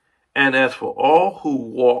 And as for all who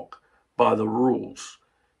walk by the rules,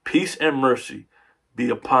 peace and mercy be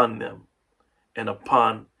upon them and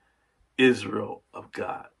upon Israel of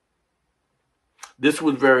God. This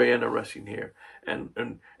was very interesting here. And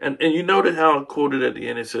you noted how it quoted at the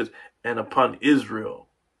end, it says, and upon Israel,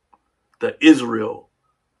 the Israel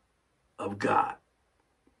of God.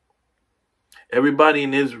 Everybody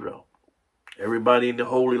in Israel, everybody in the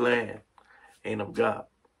Holy Land ain't of God.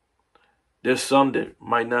 There's some that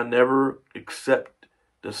might not never accept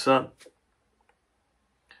the Son,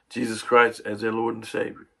 Jesus Christ, as their Lord and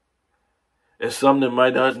Savior. There's some that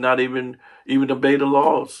might not even obey the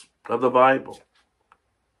laws of the Bible,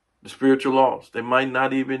 the spiritual laws. They might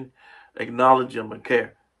not even acknowledge them or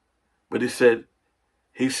care. But he said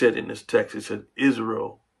in this text, he said,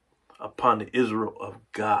 Israel upon the Israel of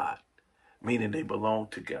God, meaning they belong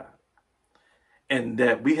to God. And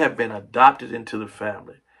that we have been adopted into the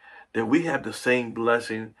family, that we have the same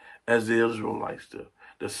blessing as the Israelites do,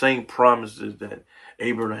 the same promises that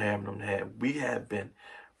Abraham and them had. We have been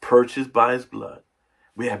purchased by his blood.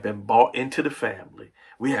 We have been bought into the family.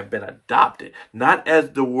 We have been adopted, not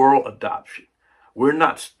as the world adoption. We're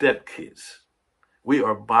not stepkids. We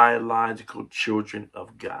are biological children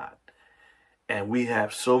of God. And we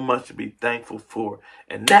have so much to be thankful for.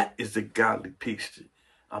 And that is the godly peace that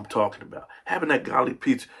I'm talking about. Having that godly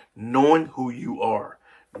peace, knowing who you are,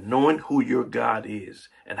 knowing who your God is,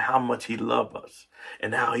 and how much he loves us,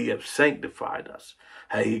 and how he has sanctified us,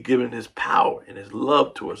 how he given his power and his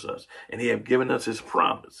love towards us, and he have given us his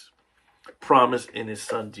promise in his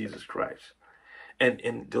Son, Jesus Christ. And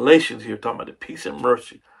in Galatians here, talking about the peace and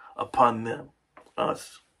mercy upon them,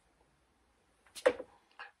 us.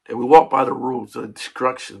 That we walk by the rules, the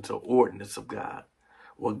instructions, the ordinance of God,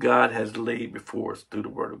 what God has laid before us through the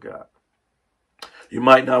word of God. You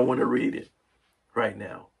might not want to read it right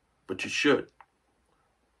now, but you should.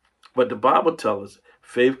 But the Bible tells us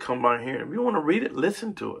faith comes by hearing. If you want to read it,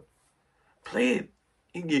 listen to it. Play it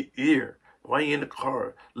in your ear while you're in the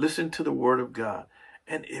car. Listen to the word of God,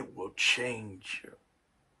 and it will change you.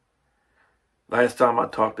 Last time I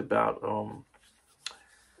talked about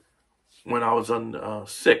when I was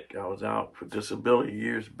sick. I was out for disability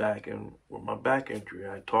years back, and with my back injury,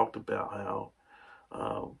 I talked about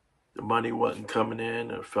how The money wasn't coming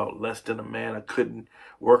in. I felt less than a man. I couldn't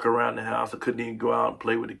work around the house. I couldn't even go out and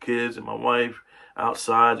play with the kids and my wife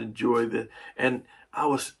outside, enjoy the. And I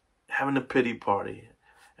was having a pity party.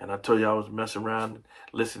 And I told you I was messing around,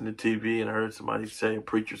 listening to TV, and I heard somebody say, a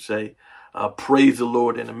preacher say, praise the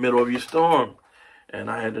Lord in the middle of your storm. And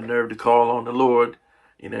I had the nerve to call on the Lord,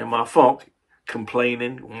 in my funk,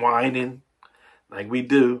 complaining, whining, like we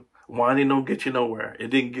do. Whining don't get you nowhere. It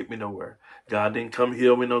didn't get me nowhere. God didn't come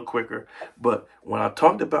heal me no quicker. But when I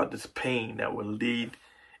talked about this pain that would lead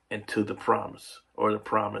into the promise or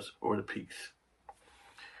the peace,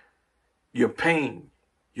 your pain,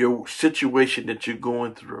 your situation that you're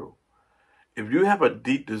going through, if you have a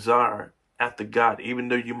deep desire after God, even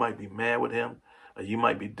though you might be mad with him, or you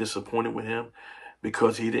might be disappointed with him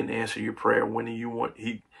because he didn't answer your prayer when you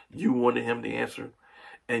wanted him to answer,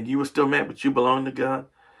 and you were still mad, but you belong to God,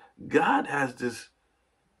 God has this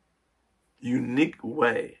unique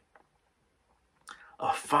way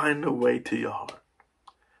of finding a way to your heart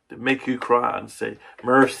to make you cry and say,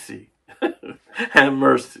 mercy, have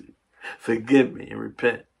mercy, forgive me, and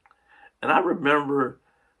repent. And I remember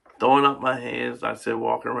throwing up my hands. I said,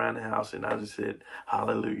 walking around the house, and I just said,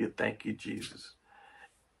 hallelujah, thank you, Jesus.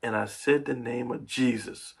 And I said the name of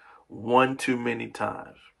Jesus one too many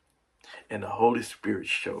times, and the Holy Spirit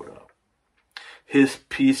showed up. His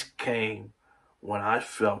peace came when I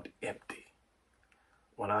felt empty,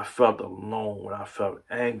 when I felt alone, when I felt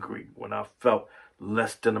angry, when I felt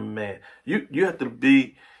less than a man. You have to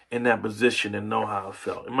be in that position and know how I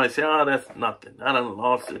felt. You might say, oh, that's nothing. I done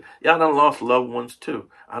lost it. Yeah, I done lost loved ones too.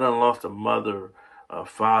 I done lost a mother, a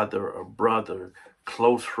father, a brother,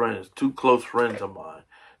 close friends, 2 close friends of mine,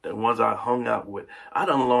 the ones I hung out with. I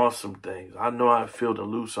done lost some things. I know how I feel to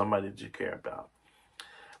lose somebody that you care about.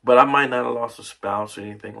 But I might not have lost a spouse or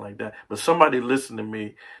anything like that. But somebody listen to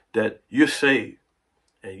me that you're saved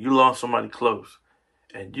and you lost somebody close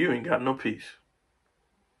and you ain't got no peace.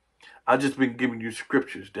 I just been giving you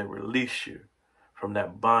scriptures that release you from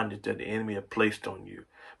that bondage that the enemy has placed on you,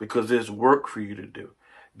 because there's work for you to do.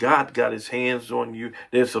 God got his hands on you.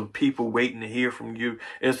 There's some people waiting to hear from you.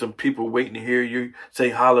 There's some people waiting to hear you say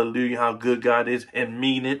hallelujah, how good God is, and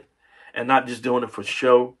mean it, and not just doing it for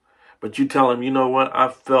show. But you tell him, you know what? I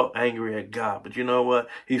felt angry at God, but you know what?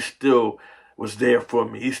 He still was there for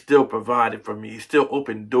me. He still provided for me. He still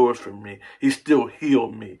opened doors for me. He still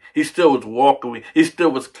healed me. He still was walking with me. He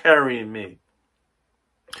still was carrying me.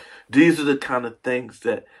 These are the kind of things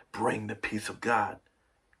that bring the peace of God,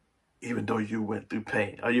 even though you went through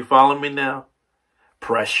pain. Are you following me now?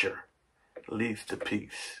 Pressure leads to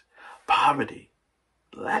peace. Poverty,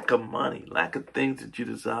 lack of money, lack of things that you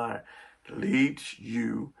desire leads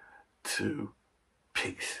you to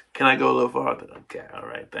peace. Can I go a little farther? Okay, all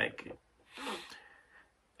right, thank you.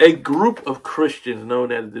 A group of Christians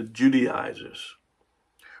known as the Judaizers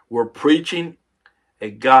were preaching a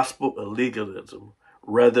gospel of legalism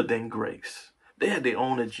rather than grace. They had their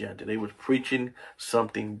own agenda. They was preaching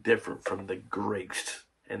something different from the grace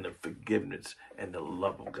and the forgiveness and the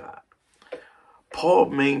love of God.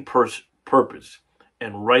 Paul's main purpose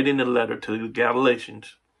in writing the letter to the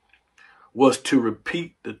Galatians was to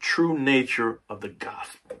repeat the true nature of the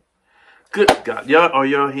gospel. Good God. Are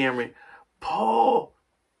y'all hearing me? Paul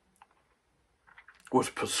was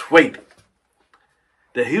persuaded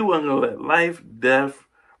that he wasn't going to let life, death,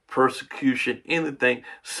 persecution, anything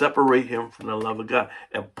separate him from the love of God.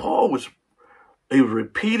 And Paul was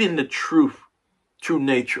repeating the true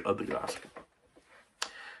nature of the gospel.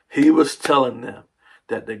 He was telling them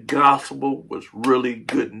that the gospel was really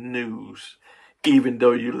good news, even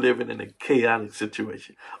though you're living in a chaotic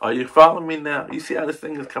situation. Are you following me now? You see how this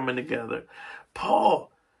thing is coming together?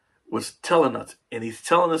 Paul was telling us, and he's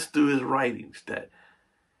telling us through his writings, that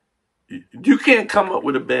you can't come up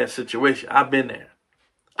with a bad situation. I've been there.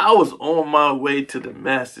 I was on my way to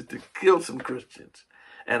Damascus to kill some Christians,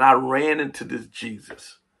 and I ran into this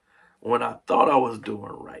Jesus when I thought I was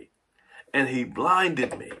doing right. And he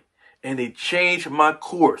blinded me, and he changed my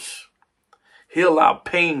course. He allowed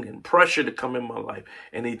pain and pressure to come in my life,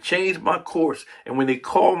 and he changed my course. And when he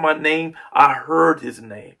called my name, I heard his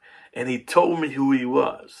name, and he told me who he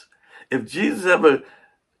was. If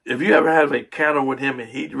you ever have an encounter with him and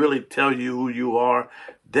he really tell you who you are,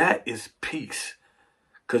 that is peace.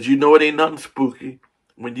 Because you know it ain't nothing spooky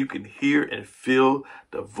when you can hear and feel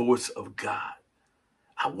the voice of God.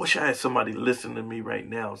 I wish I had somebody listening to me right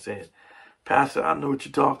now saying, Pastor, I know what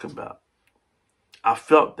you're talking about. I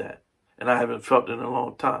felt that, and I haven't felt it in a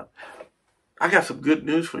long time. I got some good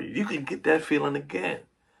news for you. You can get that feeling again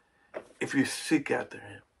if you seek after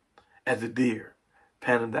him as a deer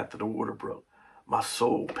panting after the water brook. My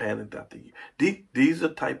soul panteth after you. These are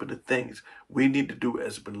the type of the things we need to do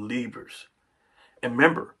as believers. And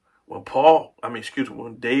remember,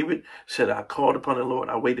 when David said, I called upon the Lord,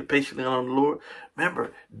 I waited patiently on the Lord.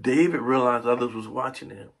 Remember, David realized others was watching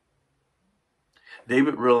him.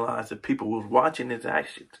 David realized that people was watching his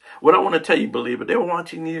actions. What I want to tell you, believer, they were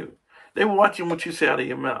watching you. They were watching what you say out of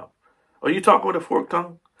your mouth. Are you talking with a forked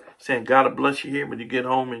tongue? Saying, God will bless you here, when you get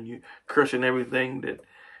home and you cursing everything that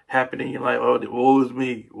happened in your life. Oh, woe is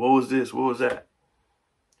me. Woe is this. Woe is that.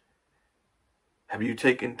 Have you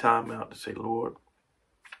taken time out to say, Lord,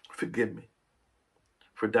 forgive me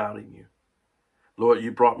for doubting you. Lord,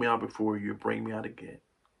 you brought me out before, you bring me out again.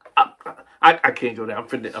 I can't go there. I'm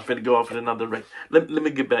finna go off in another race. Let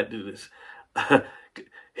me get back to this.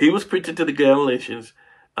 He was preaching to the Galatians.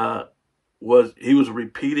 He was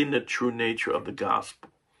repeating the true nature of the gospel.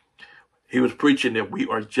 He was preaching that we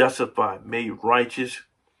are justified, made righteous,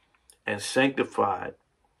 and sanctified,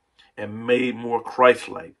 and made more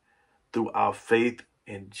Christ-like through our faith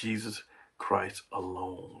in Jesus Christ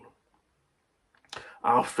alone.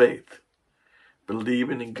 Our faith,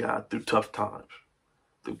 believing in God through tough times,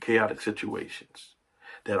 through chaotic situations,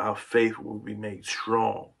 that our faith will be made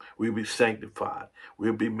strong. We'll be sanctified.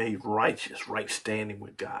 We'll be made righteous, right standing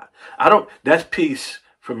with God. That's peace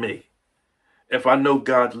for me. If I know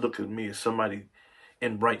God looks at me as somebody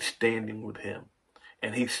in right standing with him,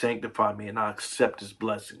 and he sanctified me, and I accept his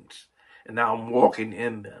blessings, and now I'm walking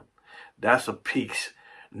in them, that's a peace.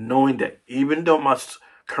 Knowing that even though my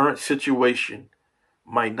current situation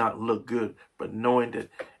might not look good, but knowing that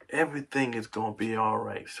everything is going to be all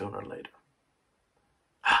right sooner or later.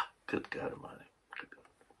 Good God Almighty.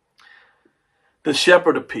 The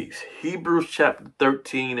shepherd of peace. Hebrews chapter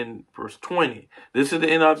 13 and verse 20. This is the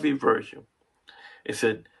NIV version. It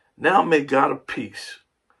said, now may God of peace,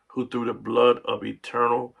 who through the blood of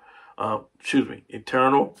eternal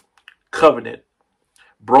covenant,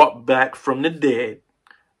 brought back from the dead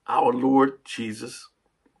our Lord Jesus,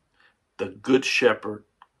 the good shepherd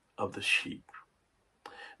of the sheep.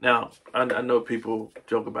 Now, I know people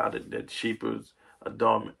joke about it, that sheep is a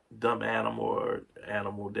dumb animal, or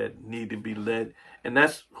animal that need to be led. And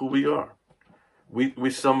that's who we are.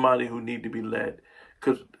 We somebody who need to be led.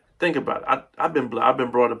 Because think about it. I've been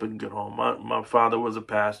brought up in a good home. My father was a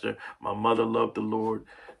pastor. My mother loved the Lord.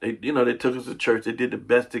 They took us to church. They did the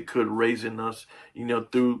best they could raising us,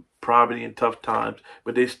 through poverty and tough times.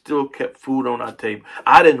 But they still kept food on our table.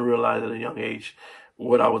 I didn't realize at a young age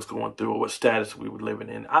what I was going through or what status we were living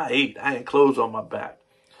in. I ate. I had clothes on my back.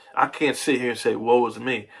 I can't sit here and say, woe is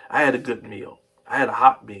me. I had a good meal. I had a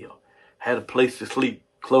hot meal. I had a place to sleep.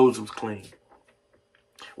 Clothes was clean.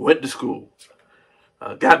 Went to school.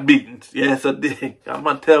 Got beaten. Yes, I did. I'm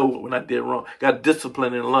going to tell when I did wrong. Got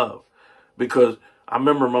disciplined in love. Because I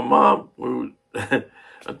remember my mom,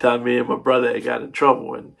 a time me and my brother had got in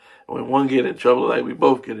trouble. And when one get in trouble, like we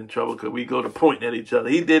both get in trouble because we go to pointing at each other.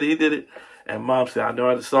 He did it. And Mom said, I know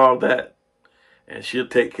how to solve that. And she'll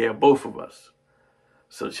take care of both of us.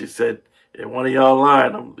 So she said, if one of y'all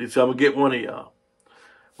lying, I'm going to get one of y'all.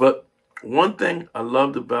 But one thing I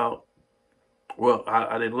loved about,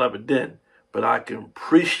 I didn't love it then, but I can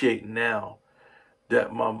appreciate now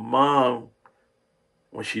that my mom,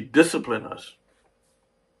 when she disciplined us,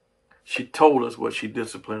 she told us what she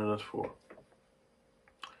disciplined us for.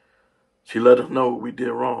 She let us know what we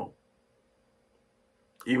did wrong,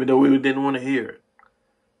 even though we didn't want to hear it.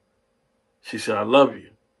 She said, I love you,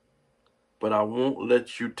 but I won't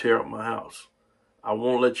let you tear up my house. I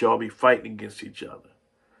won't let y'all be fighting against each other.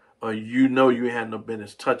 Or you had no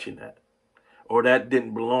business touching that. Or that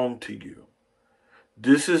didn't belong to you.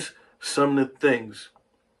 This is some of the things,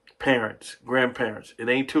 parents, grandparents, it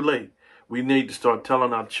ain't too late. We need to start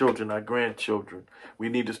telling our children, our grandchildren. We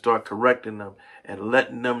need to start correcting them and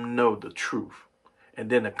letting them know the truth. And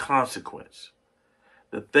then the consequence.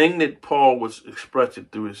 The thing that Paul was expressing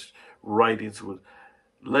through his writings was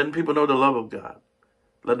letting people know the love of God.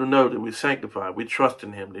 Let them know that we're sanctified, we trust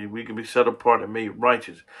in him, that we can be set apart and made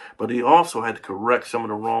righteous. But he also had to correct some of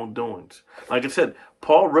the wrongdoings. Like I said,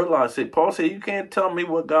 Paul said, you can't tell me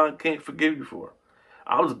what God can't forgive you for.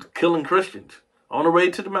 I was killing Christians on the way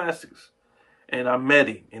to Damascus. And I met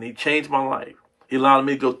him, and he changed my life. He allowed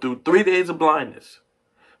me to go through 3 days of blindness,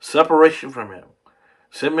 separation from him.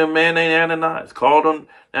 Sent me a man named Ananias, called on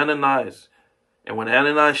Ananias. And when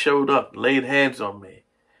Ananias showed up, laid hands on me.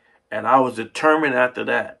 And I was determined after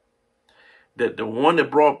that the one that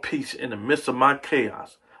brought peace in the midst of my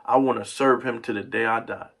chaos, I want to serve him to the day I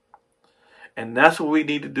die. And that's what we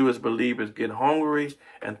need to do as believers, get hungry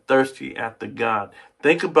and thirsty after God.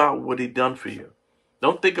 Think about what he done for you.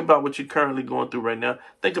 Don't think about what you're currently going through right now.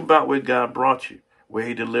 Think about where God brought you, where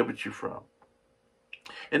he delivered you from,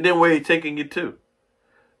 and then where he's taking you to.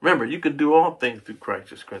 Remember, you can do all things through Christ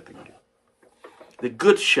who strengthens you. The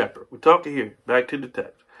good shepherd. We're talking here, back to the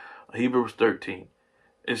text. Hebrews 13.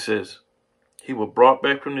 It says, he was brought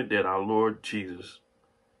back from the dead, our Lord Jesus,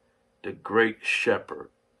 the great shepherd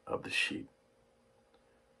of the sheep.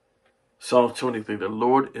 Psalm 23, the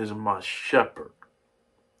Lord is my shepherd,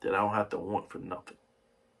 that I don't have to want for nothing.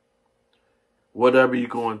 Whatever you're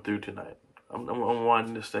going through tonight, I'm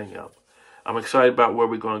winding this thing up. I'm excited about where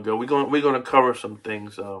we're going to go. We're going to cover some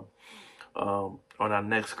things on our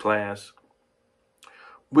next class.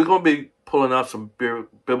 We're going to be pulling out some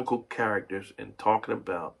biblical characters and talking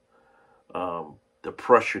about the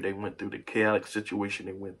pressure they went through, the chaotic situation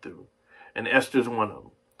they went through. And Esther's one of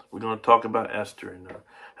them. We're going to talk about Esther and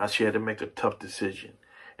how she had to make a tough decision.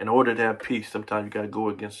 In order to have peace, sometimes you got to go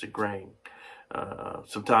against the grain.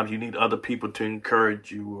 Sometimes you need other people to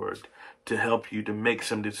encourage you or to help you to make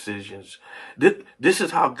some decisions. This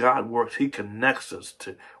is how God works. He connects us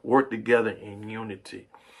to work together in unity.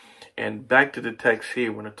 And back to the text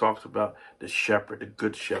here when it talks about the shepherd, the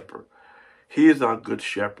good shepherd. He is our good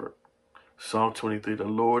shepherd. Psalm 23, the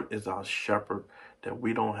Lord is our shepherd, that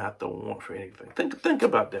we don't have to want for anything. Think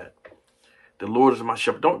about that. The Lord is my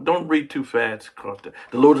shepherd. Don't read too fast across that.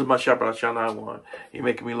 The Lord is my shepherd, I shall not want. He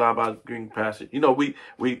making me lie by green pastures. You know, we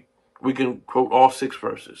can quote all 6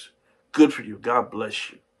 verses. Good for you. God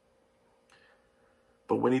bless you.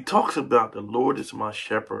 But when he talks about the Lord is my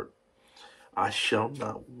shepherd, I shall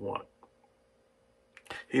not want.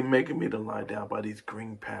 He making me to lie down by these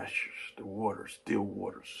green pastures, the waters, still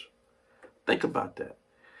waters. Think about that.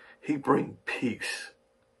 He brings peace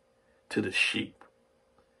to the sheep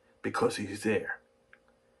because he's there.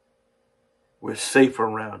 We're safe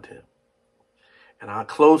around him. And I'll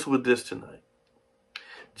close with this tonight.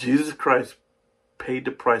 Jesus Christ paid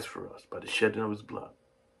the price for us by the shedding of his blood.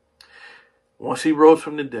 Once he rose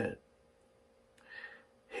from the dead,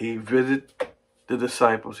 he visited the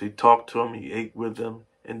disciples. He talked to them. He ate with them.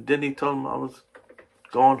 And then he told them I was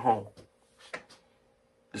going home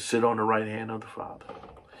to sit on the right hand of the Father.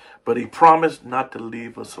 But he promised not to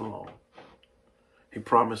leave us alone. He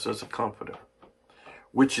promised us a comforter,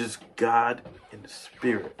 which is God in the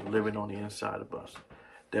Spirit living on the inside of us,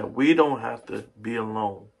 that we don't have to be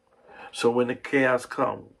alone. So when the chaos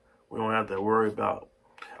comes, we don't have to worry about,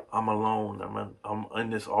 I'm alone, I'm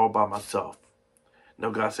in this all by myself. No,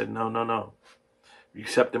 God said, no. You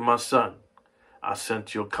accepted my son. I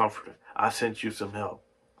sent you a comforter. I sent you some help.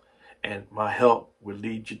 And my help will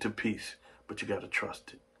lead you to peace, but you got to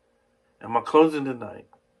trust it. And my closing tonight,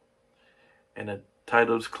 and the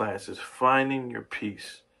title of this class is Finding Your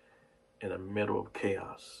Peace in the Middle of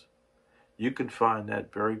Chaos. You can find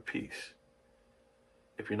that very peace.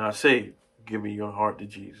 If you're not saved, give me your heart to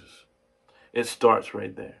Jesus. It starts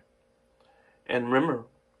right there. And remember,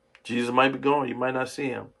 Jesus might be gone. You might not see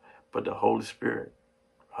him. But the Holy Spirit,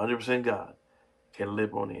 100% God, can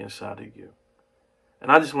live on the inside of you.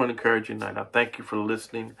 And I just want to encourage you tonight. I thank you for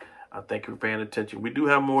listening. I thank you for paying attention. We do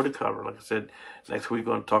have more to cover. Like I said, next week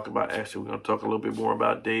we're going to talk about Esther. We're going to talk a little bit more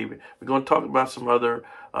about David. We're going to talk about some other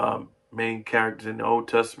main characters in the Old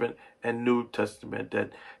Testament and New Testament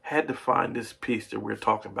that had to find this peace that we're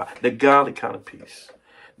talking about. The godly kind of peace.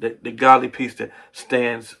 The godly peace that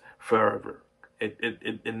stands forever.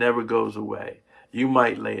 It never goes away. You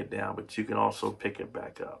might lay it down, but you can also pick it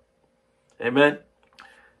back up. Amen.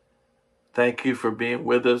 Thank you for being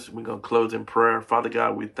with us. We're going to close in prayer. Father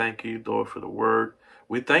God, we thank you, Lord, for the word.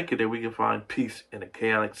 We thank you that we can find peace in a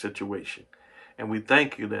chaotic situation. And we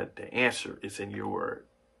thank you that the answer is in your word.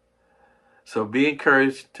 So be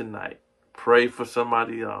encouraged tonight. Pray for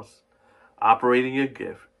somebody else. Operate in your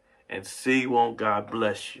gift. And see won't God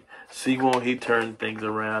bless you. See won't he turn things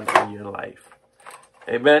around in your life.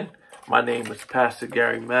 Amen. My name is Pastor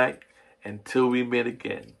Gary Mack. Until we meet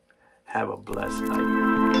again, have a blessed night.